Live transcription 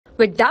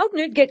With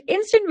Doubtnut, get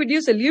instant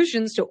video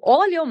solutions to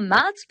all your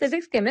maths,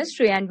 physics,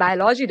 chemistry, and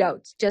biology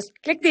doubts. Just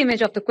click the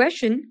image of the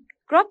question,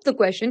 crop the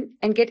question,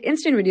 and get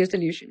instant video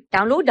solution.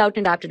 Download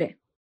Doubtnut app today.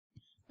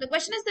 The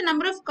question is the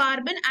number of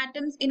carbon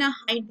atoms in a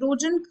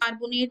hydrogen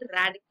carbonate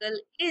radical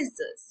is.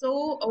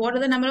 So what are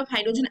the number of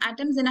hydrogen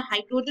atoms in a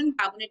hydrogen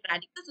carbonate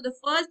radical? So the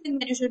first thing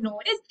that you should know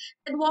is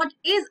that what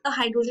is a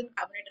hydrogen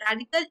carbonate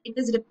radical? It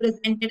is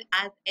represented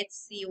as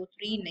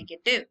HCO3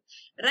 negative,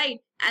 right?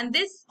 And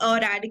this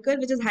radical,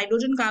 which is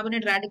hydrogen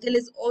carbonate radical,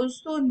 is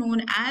also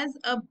known as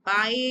a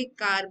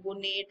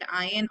bicarbonate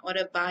ion or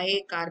a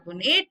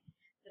bicarbonate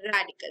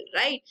radical,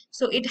 right?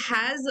 So it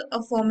has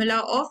a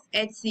formula of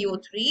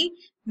HCO3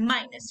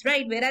 minus,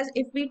 right? Whereas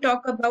if we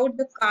talk about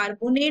the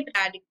carbonate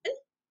radical,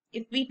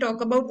 if we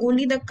talk about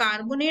only the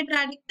carbonate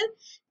radical,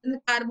 then the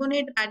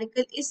carbonate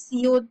radical is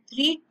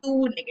CO3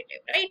 2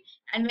 negative, right?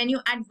 And when you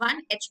add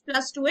one H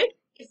plus to it,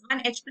 if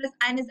one H plus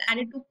ion is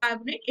added to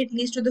carbonate, it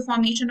leads to the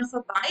formation of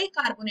a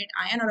bicarbonate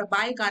ion or a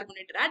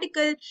bicarbonate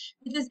radical,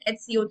 which is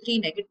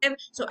HCO3 negative.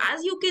 So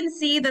as you can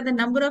see that the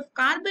number of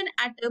carbon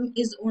atom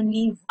is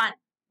only one.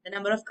 The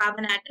number of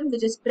carbon atom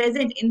which is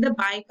present in the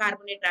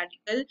bicarbonate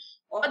radical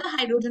or the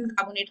hydrogen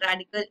carbonate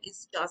radical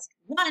is just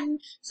 1.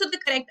 So the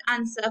correct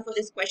answer for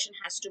this question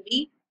has to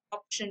be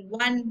option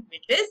 1,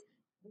 which is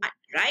 1,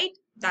 right?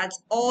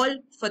 That's all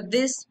for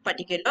this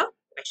particular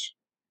question.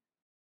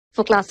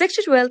 For class 6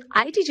 to 12,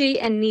 IIT JEE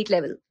and NEET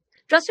level.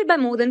 Trusted by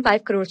more than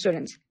 5 crore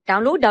students.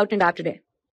 Download Doubtnut app today.